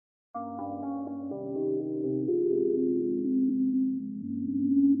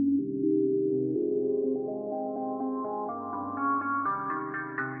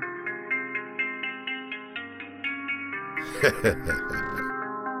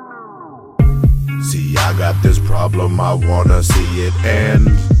See, I got this problem, I wanna see it end.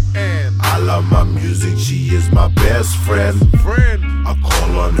 I love my music, she is my best friend. I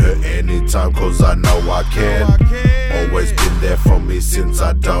call on her anytime cause I know I can. Always been there for me since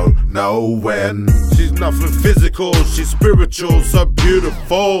I don't know when. She's nothing physical, she's spiritual, so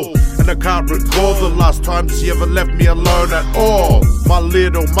beautiful. And I can't recall the last time she ever left me alone at all. My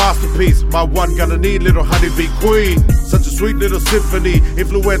little masterpiece, my one gonna need little honeybee queen. Such a sweet little symphony,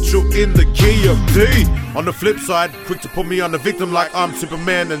 influential in the key of D. On the flip side, quick to put me on the victim like I'm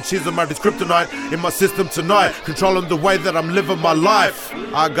Superman and she's a mighty kryptonite in my system tonight, controlling the way that I'm living my life.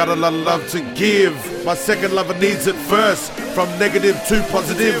 I got a lot of love to give, my second lover needs it first. From negative to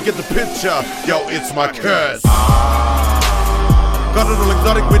positive, get the picture, yo, it's my curse. Got it all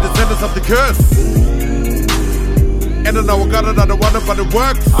exotic, we descendants of the curse. And I know I got it, I don't want it, but it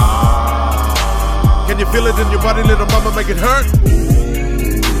works. Can you feel it in your body, little mama, make it hurt?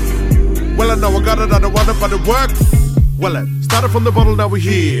 Well, I know I got it, I don't want it, but it works. Well, it started from the bottle, now we're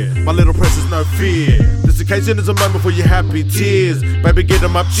here. My little princess, no fear. This occasion is a moment for your happy tears. Baby, get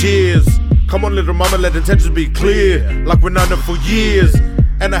them up, cheers. Come on, little mama, let intentions be clear. Like we've known them for years.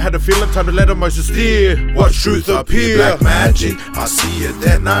 And I had a feeling, time to let emotions steer. What truth appear? Black magic, I see it,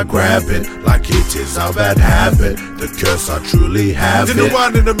 then I grab it. Like it is our bad habit. The curse, I truly have it. Didn't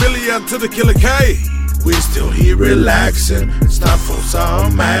one in a million to the killer K. We're still here relaxing, it's time for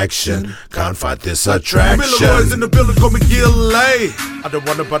some action. Can't fight this attraction. Miller boys in the building, call me Gillet. I don't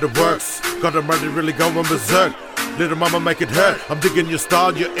want it, but it works. Got them ready, really going berserk. Little mama, make it hurt. I'm digging your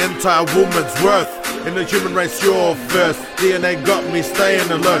style, your entire woman's worth. In the human race, you're first. DNA got me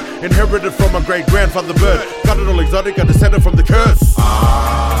staying alert. Inherited from my great-grandfather bird. Got it all exotic, I descended from the curse.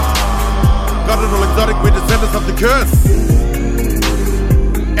 Got it all exotic, we descendants of the curse.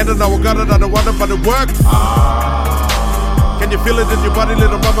 And I know I got it, I don't want it, but it works. Can you feel it in your body,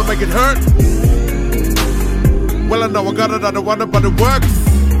 little mama, make it hurt? Well, I know I got it, I don't want it, but it works.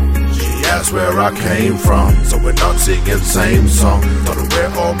 She asked where I came from, so we're not singing same song. Thought of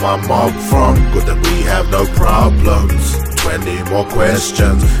where all my mob from, good that we have no problems. 20 more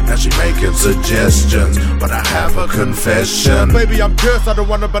questions, now she making suggestions, but I have a confession. Baby, I'm cursed, I don't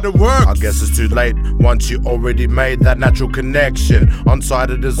want it, but it works. I guess it's too late, once you already made that natural connection. On-site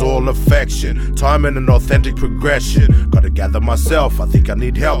it is all affection, time and an authentic progression. Gotta gather myself, I think I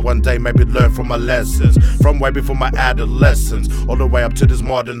need help one day, maybe learn from my lessons. From way before my adolescence, all the way up to this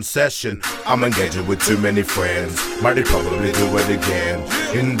modern session. I'm engaging with too many friends, might probably do it again.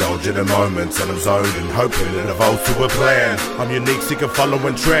 Indulging in moments and I'm zoned and hoping it evolves to a plan. I'm unique, sick of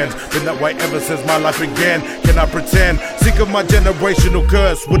following trends. Been that way ever since my life began. Can I pretend? Sick of my generational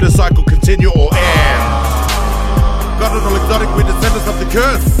curse. Will the cycle continue or end? Got it all exotic, we descendants of the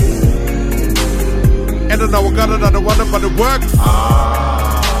curse. And I know I got it, I don't want it, but it works.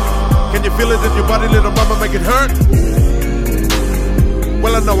 Can you feel it in your body, little mama, make it hurt?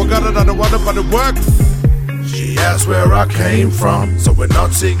 Well, I know I got it, I don't want it, but it works. She asked where I came from, so we're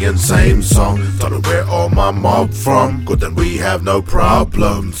not singing same song. Thought of where all my mob from, good that we have no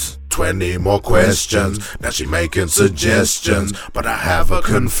problems. 20 more questions, now she making suggestions, but I have a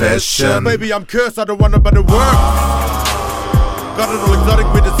confession. Baby, I'm cursed, I don't want it, but it works. Got it all exotic,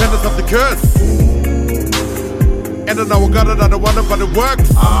 we descendants of the curse. And I know I got it, I don't want it, but it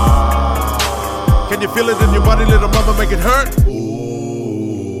works. Can you feel it in your body, little mama, make it hurt?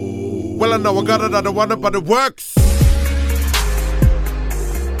 Well, I know I got it, I don't want it, but it works.